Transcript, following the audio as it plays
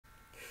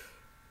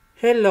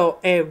Hello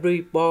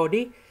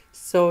everybody.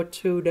 So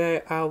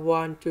today I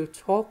want to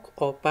talk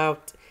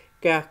about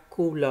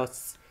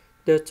calculus.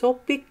 The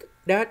topic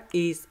that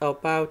is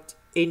about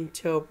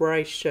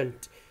integration.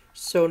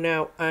 So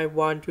now I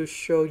want to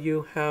show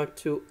you how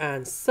to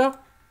answer.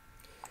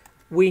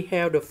 We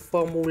have the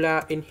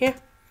formula in here.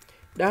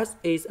 That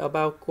is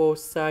about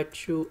cosine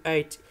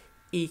 2h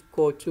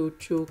equal to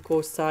 2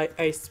 cosine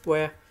a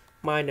square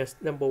minus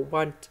number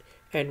 1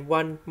 and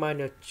 1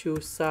 minus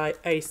 2 sine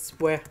a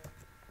square.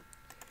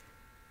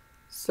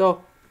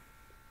 So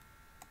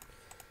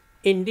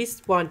in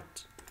this one,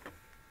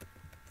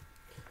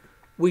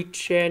 we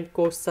change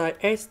cosine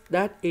x,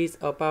 that is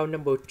about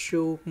number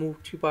 2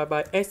 multiplied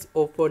by x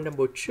over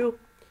number 2.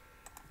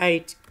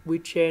 8 we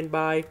change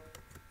by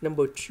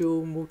number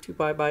 2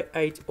 multiplied by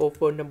 8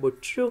 over number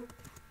 2.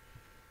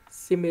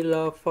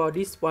 Similar for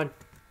this one.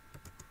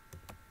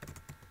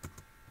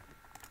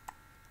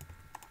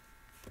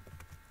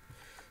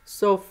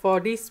 So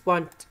for this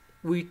one,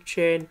 we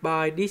change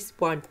by this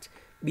one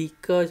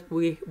because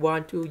we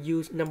want to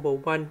use number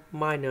 1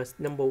 minus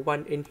number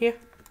 1 in here.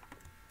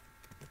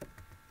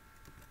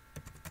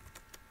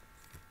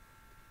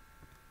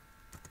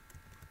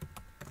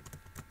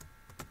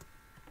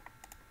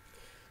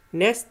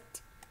 Next,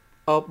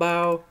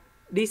 about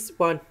this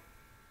one,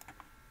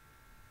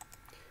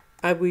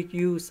 I will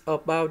use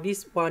about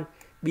this one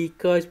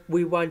because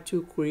we want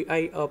to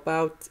create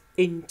about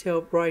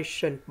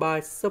integration by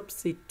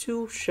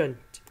substitution.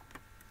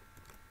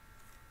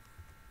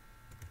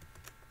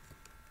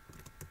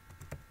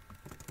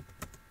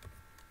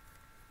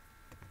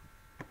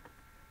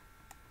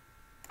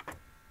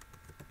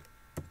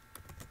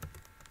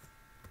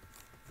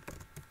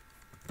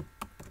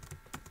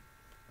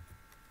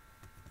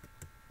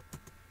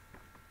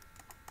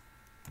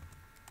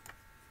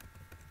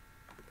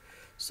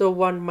 So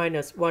 1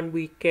 minus 1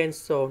 we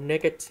cancel,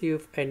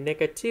 negative and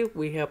negative,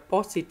 we have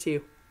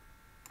positive.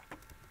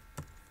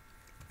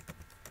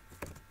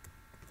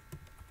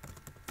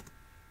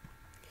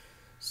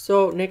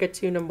 So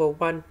negative number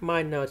 1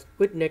 minus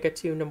with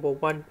negative number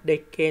 1, they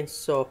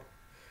cancel.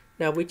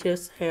 Now we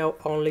just have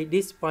only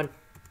this one.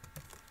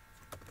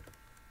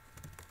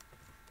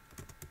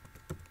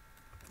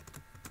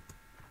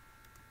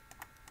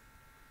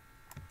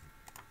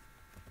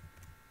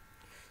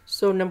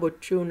 So number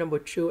 2,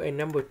 and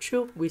number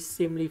 2, we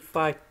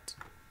simplify.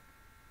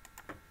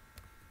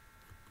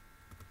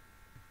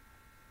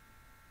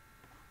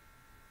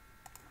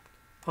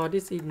 Oh,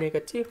 this is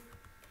negative.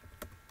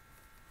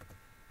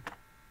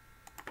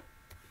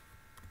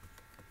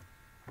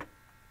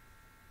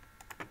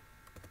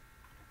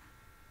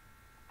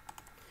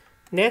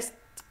 Next,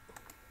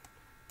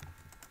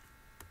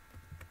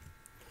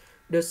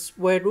 the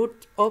square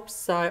root of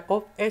sine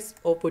of x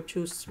over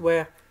 2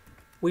 square.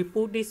 We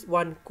put this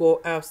one go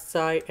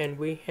outside and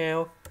we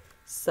have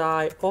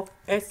sine of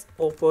x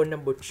over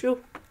number 2.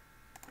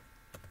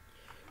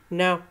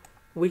 Now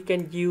we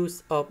can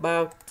use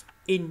about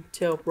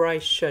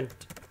integration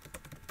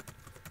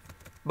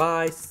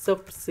by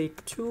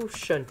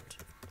substitution.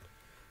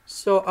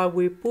 So I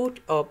will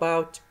put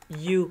about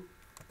u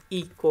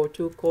equal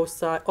to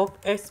cosine of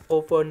x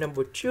over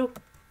number 2.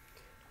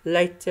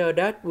 Later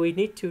that we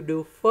need to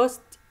do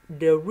first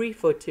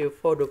derivative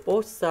for the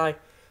both sides,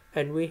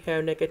 and we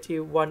have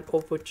negative 1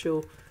 over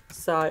 2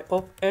 sine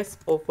of x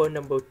over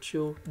number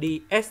 2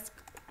 dx.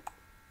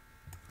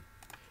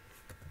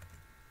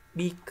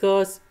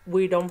 Because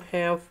we don't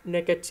have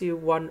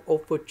negative 1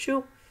 over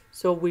 2,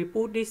 so we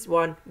put this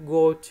one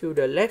go to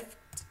the left.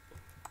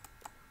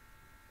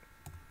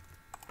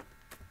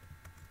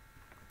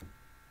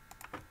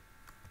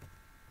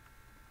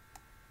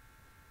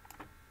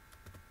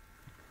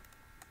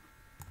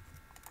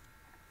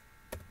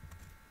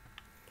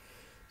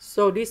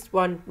 So this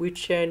one we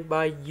change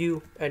by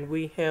u and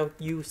we have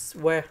u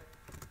square.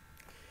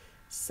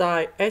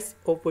 Sine x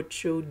over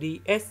 2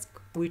 dx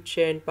we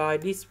change by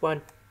this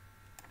one.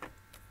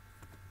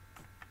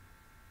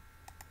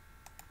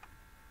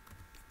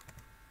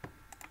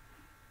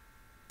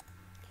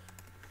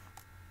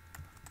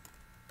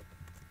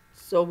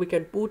 So we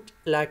can put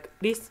like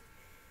this.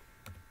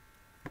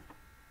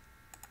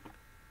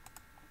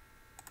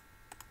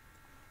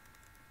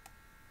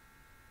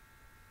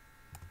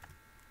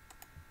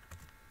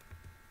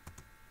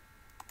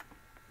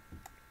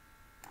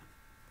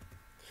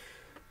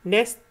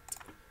 Next,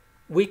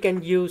 we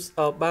can use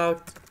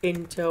about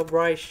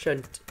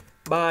integration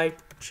by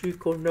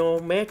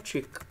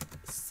trigonometric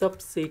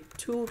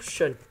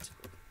substitution.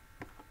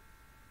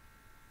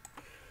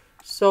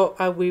 So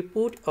I will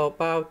put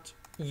about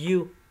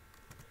u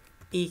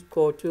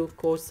equal to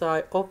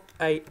cosine of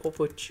a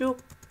over 2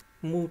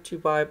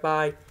 multiplied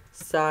by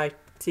sine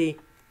t.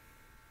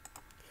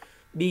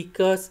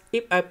 Because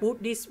if I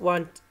put this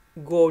one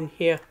gone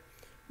here,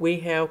 we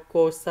have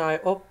cosine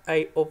of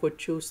a over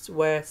 2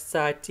 square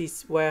sine t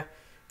square.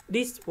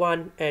 This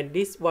one and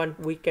this one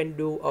we can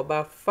do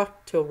about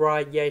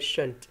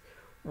factorization.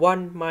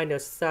 1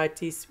 minus sine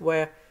t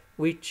square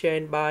we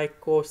change by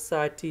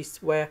cosine t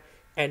square,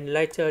 and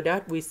later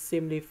that we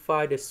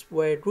simplify the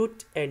square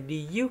root and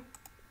du.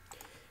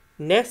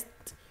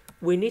 Next,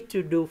 we need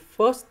to do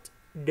first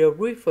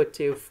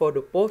derivative for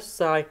the both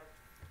sides,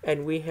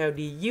 and we have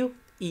du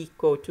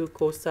equal to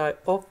cosine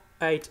of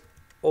 8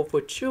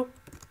 over 2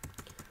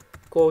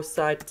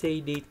 cosine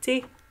t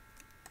dt.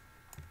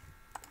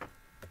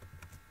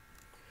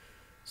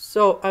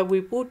 So I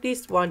will put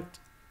this one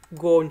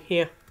gone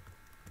here.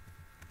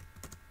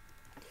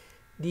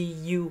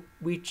 Du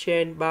we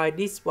change by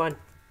this one.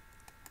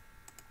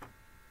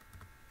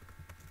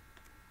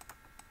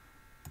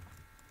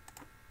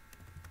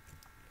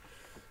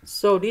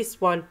 So this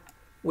one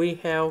we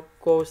have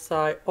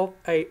cosine of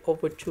 8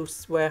 over 2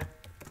 square,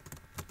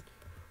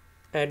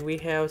 and we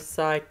have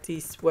sine t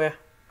square.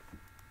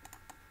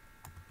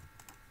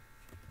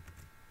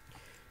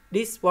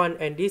 This one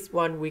and this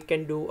one we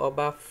can do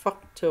about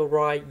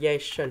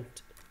factorization.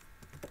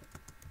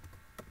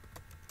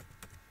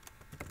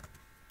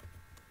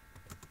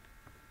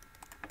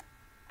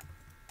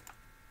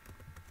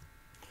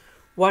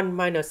 One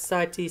minus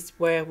sine t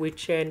square we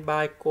change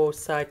by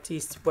cosine t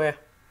square.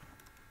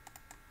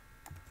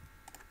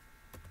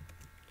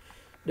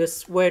 The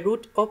square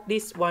root of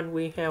this one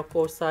we have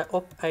cosine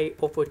of 8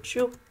 over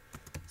 2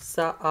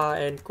 sine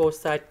and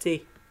cosine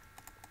t.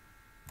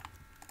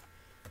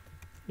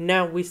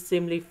 Now we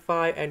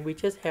simplify and we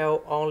just have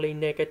only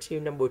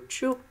negative number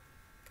 2.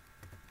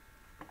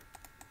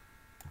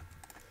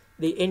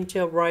 The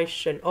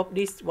integration of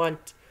this one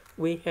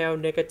we have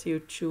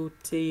negative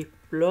 2t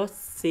plus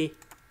c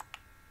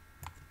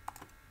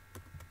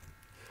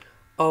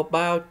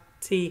about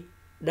t,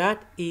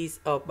 that is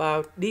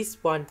about this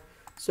one.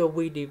 So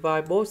we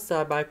divide both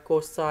sides by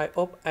cosine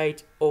of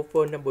 8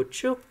 over number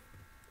 2.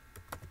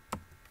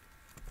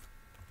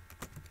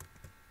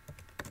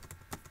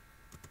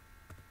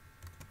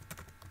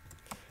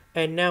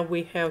 And now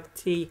we have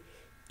t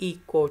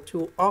equal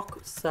to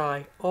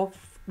arcsine of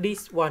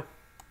this one.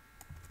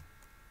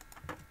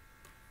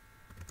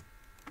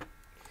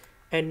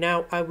 And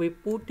now I will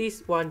put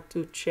this one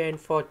to change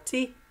for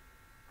t.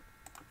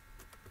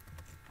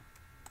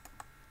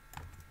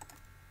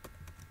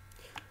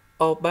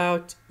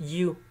 About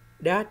u,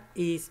 that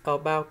is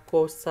about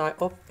cosine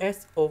of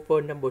s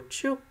over number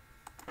 2.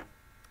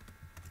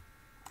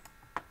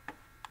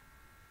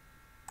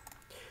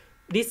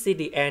 This is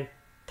the end.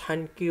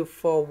 Thank you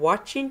for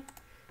watching.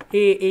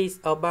 Here is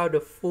about the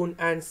full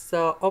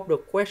answer of the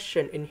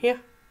question in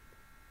here.